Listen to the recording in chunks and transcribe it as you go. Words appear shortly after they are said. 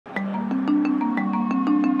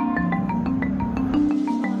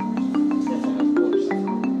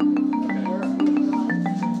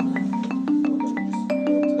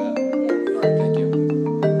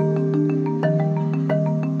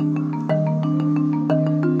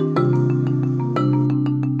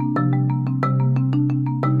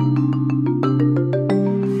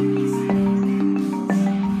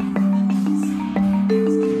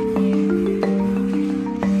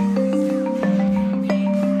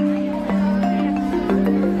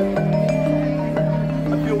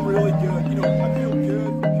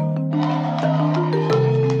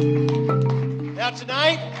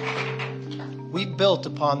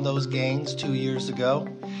built upon those gains 2 years ago,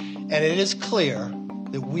 and it is clear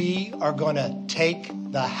that we are going to take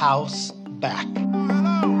the House back.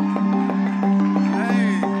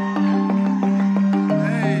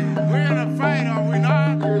 We're in a fight, are we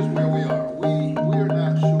not? Here's where we are. We're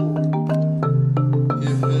not sure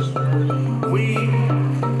if Mr. We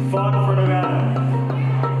fought for Nevada,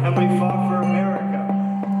 and we fought for America.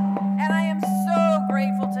 And I am so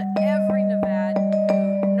grateful to every Nevadan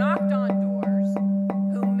who knocked on doors,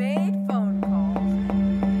 who made phone calls.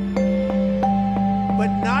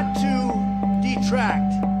 But not to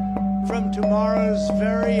detract from tomorrow's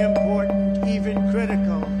very important, even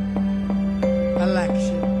critical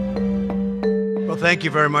election. Well, thank you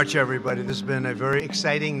very much, everybody. This has been a very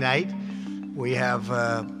exciting night. We have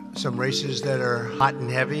some races that are hot and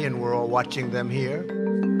heavy, and we're all watching them here.